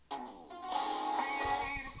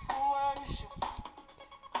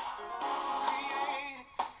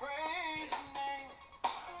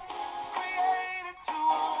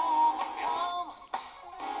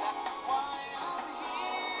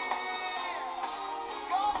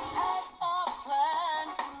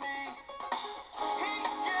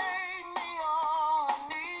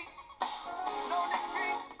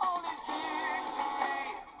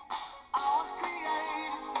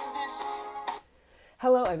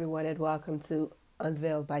Hello, everyone, and welcome to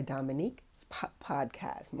Unveiled by Dominique's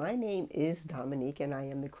podcast. My name is Dominique, and I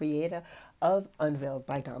am the creator of Unveiled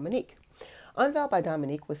by Dominique. Unveiled by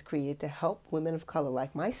Dominique was created to help women of color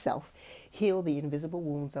like myself heal the invisible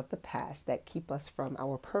wounds of the past that keep us from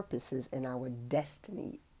our purposes and our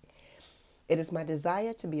destiny. It is my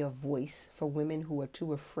desire to be a voice for women who are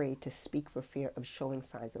too afraid to speak for fear of showing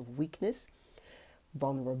signs of weakness,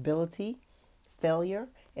 vulnerability, failure,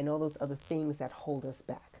 and all those other things that hold us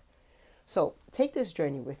back. So take this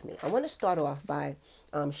journey with me. I want to start off by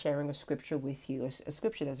sharing a scripture with you, a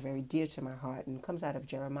scripture that's very dear to my heart and comes out of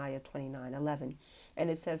Jeremiah 29:11. And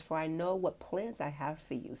it says, "For I know what plans I have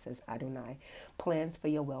for you, says Adonai, plans for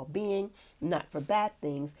your well being, not for bad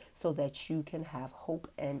things, so that you can have hope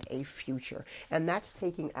and a future." And that's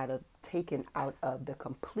taken out of the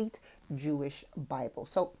complete Jewish Bible.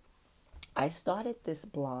 So I started this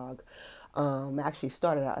blog. Actually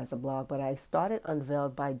started out as a blog, but I started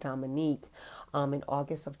Unveiled by Dominique in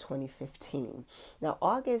August of 2015. Now,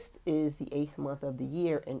 August is the eighth month of the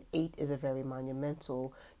year, and eight is a very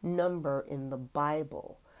monumental number in the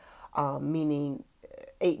Bible, meaning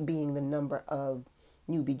eight being the number of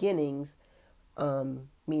new beginnings,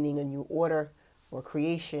 meaning a new order or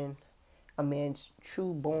creation, a man's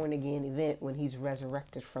true born again event when he's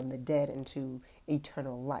resurrected from the dead into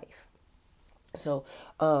eternal life. So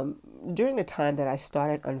during the time that I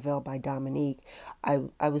started Unveiled by Dominique,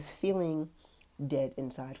 I was feeling dead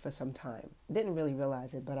inside for some time. Didn't really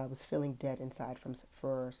realize it, but I was feeling dead inside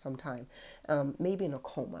for some time. Maybe in a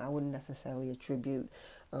coma. I wouldn't necessarily attribute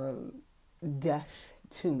death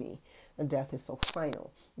to me. Death is so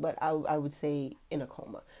final, but I would say in a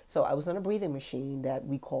coma. So I was on a breathing machine that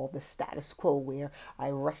we call the status quo, where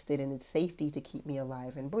I rested in its safety to keep me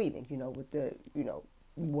alive and breathing. With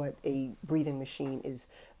what a breathing machine is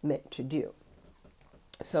meant to do.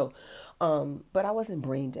 So, but I wasn't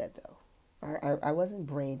brain dead though. I wasn't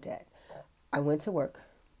brain dead. I went to work.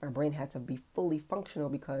 My brain had to be fully functional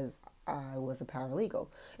because I was a paralegal.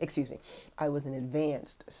 Excuse me. I was an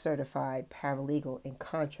advanced certified paralegal in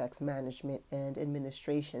contracts management and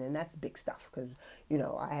administration, and that's big stuff because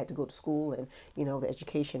I had to go to school, and the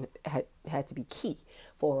education had to be key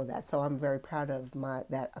for all of that. So I'm very proud of my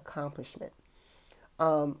that accomplishment.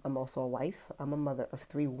 I'm also a wife. I'm a mother of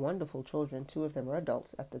three wonderful children. Two of them are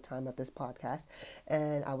adults at the time of this podcast.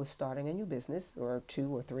 And I was starting a new business, or two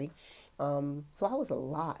or three. So I was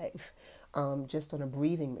alive, just on a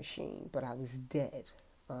breathing machine, but I was dead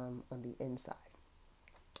on the inside.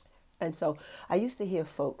 And so I used to hear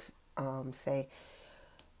folks say,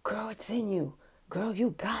 "Girl, it's in you. Girl,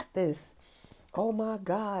 you got this. Oh my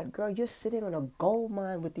God, girl, you're sitting on a gold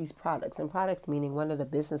mine with these products." And products meaning one of the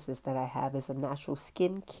businesses that I have is a natural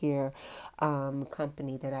skincare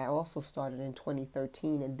company that I also started in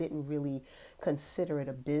 2013 and didn't really consider it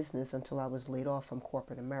a business until I was laid off from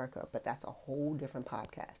corporate America. But that's a whole different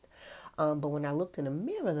podcast. But when I looked in the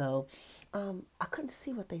mirror, though, I couldn't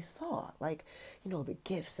see what they saw. Like, the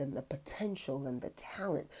gifts and the potential and the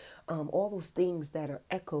talent, all those things that are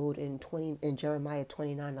echoed in Jeremiah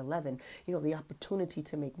 29:11. The opportunity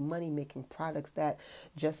to make money making products that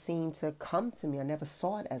just seemed to come to me. I never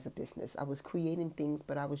saw it as a business. I was creating things,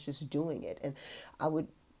 but I was just doing it, and I would.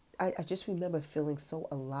 I just remember feeling so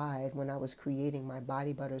alive when I was creating my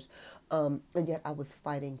body butters, and yet I was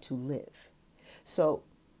fighting to live. So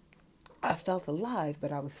I felt alive,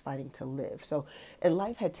 but I was fighting to live. So, and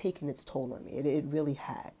life had taken its toll on me. It really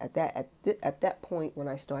had. At that point when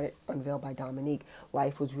I started Unveiled by Dominique,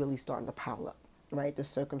 life was really starting to pile up. Right, the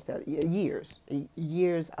circumstance,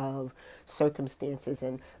 years of circumstances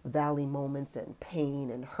and valley moments and pain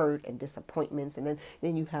and hurt and disappointments, and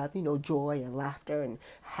then you have joy and laughter and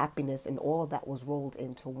happiness, and all of that was rolled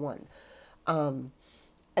into one.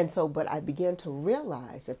 And so, but I began to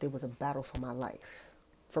realize that there was a battle for my life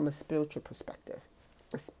from a spiritual perspective.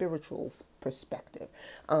 A spiritual perspective.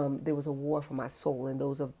 There was a war for my soul, and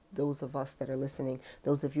those of us that are listening,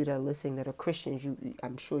 those of you that are listening that are Christians,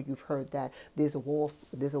 I'm sure you've heard that there's a war.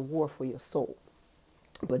 There's a war for your soul,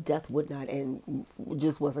 but death would not end,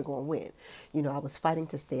 just wasn't going to win. I was fighting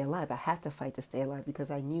to stay alive. I had to fight to stay alive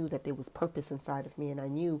because I knew that there was purpose inside of me, and I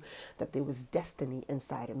knew that there was destiny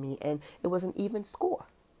inside of me, and it was an even score.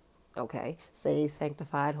 Okay, say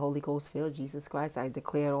sanctified, Holy Ghost filled, Jesus Christ. I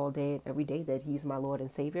declare all day and every day that He's my Lord and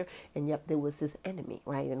Savior. And yet there was this enemy,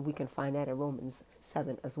 right? And we can find that in Romans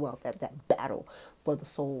 7 as well. That battle for the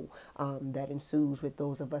soul that ensues with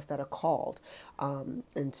those of us that are called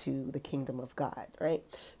into the kingdom of God, right?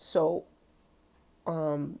 So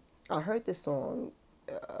I heard this song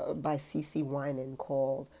by C. C. Winan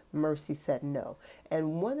called "Mercy Said No,"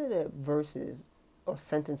 and one of the verses or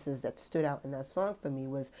sentences that stood out in that song for me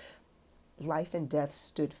was, life and death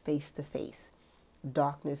stood face to face.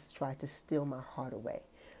 Darkness tried to steal my heart away.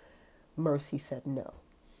 Mercy said no.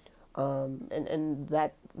 And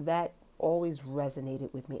that always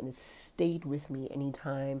resonated with me, and it stayed with me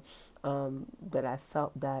anytime that I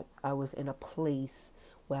felt that I was in a place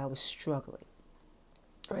where I was struggling.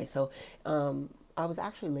 Right. So I was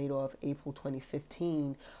actually laid off April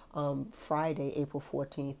 2015. Friday, April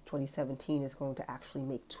 14th, 2017 is going to actually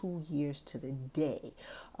make 2 years to the day.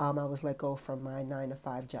 I was let go from my 9 to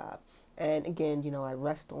 5 job. And again, I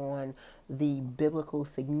rest on the biblical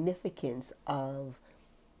significance of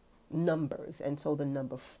numbers. And so the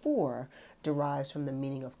number four derives from the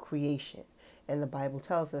meaning of creation. And the Bible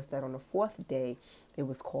tells us that on the fourth day, it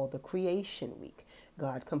was called the creation week.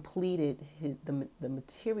 God completed the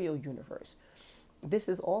material universe. This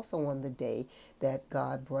is also on the day that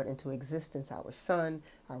God brought into existence our sun,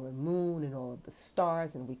 our moon, and all of the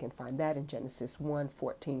stars. And we can find that in Genesis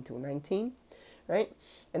 1:14 through 19, right?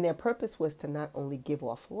 And their purpose was to not only give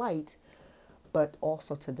off light, but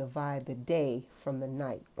also to divide the day from the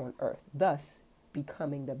night on earth, thus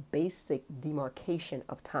becoming the basic demarcation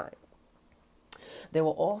of time. They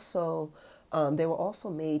were also they were also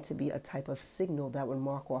made to be a type of signal that would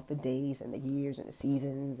mark off the days and the years and the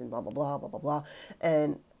seasons and blah blah blah blah blah blah.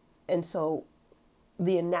 And so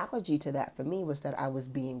the analogy to that for me was that I was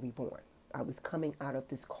being reborn. I was coming out of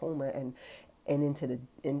this coma and into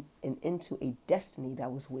a destiny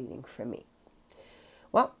that was waiting for me.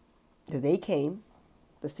 Well, the day came,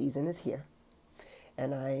 the season is here,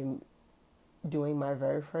 and I'm doing my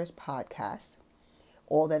very first podcast.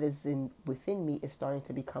 All that is in within me is starting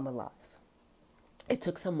to become alive. It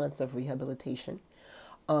took some months of rehabilitation,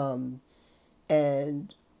 and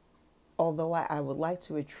although I would like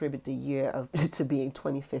to attribute the year of to being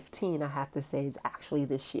 2015, I have to say it's actually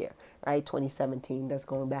this year, right? 2017. That's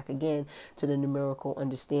going back again to the numerical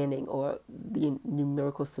understanding or the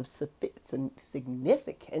numerical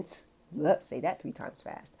significance. Say that 3 times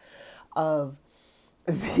fast. Of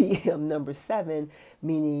the number seven,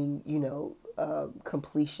 meaning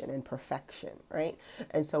completion and perfection, right?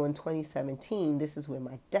 And so in 2017, this is where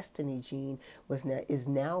my destiny gene is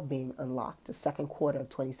now being unlocked. The second quarter of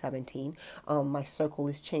 2017, my circle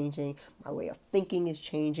is changing, my way of thinking is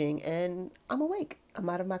changing, and I'm awake. I'm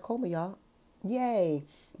out of my coma, y'all. Yay!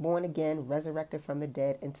 Born again, resurrected from the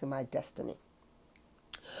dead into my destiny.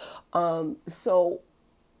 So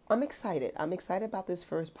I'm excited. I'm excited about this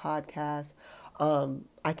first podcast.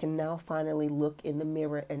 I can now finally look in the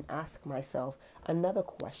mirror and ask myself another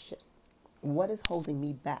question. What is holding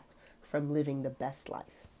me back from living the best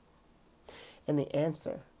life? And the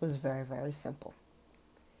answer was very, very simple.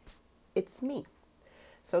 It's me.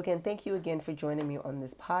 So, again, thank you again for joining me on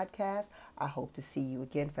this podcast. I hope to see you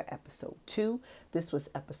again for episode 2. This was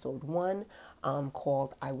episode 1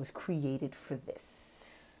 called I Was Created for This.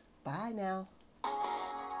 Bye now.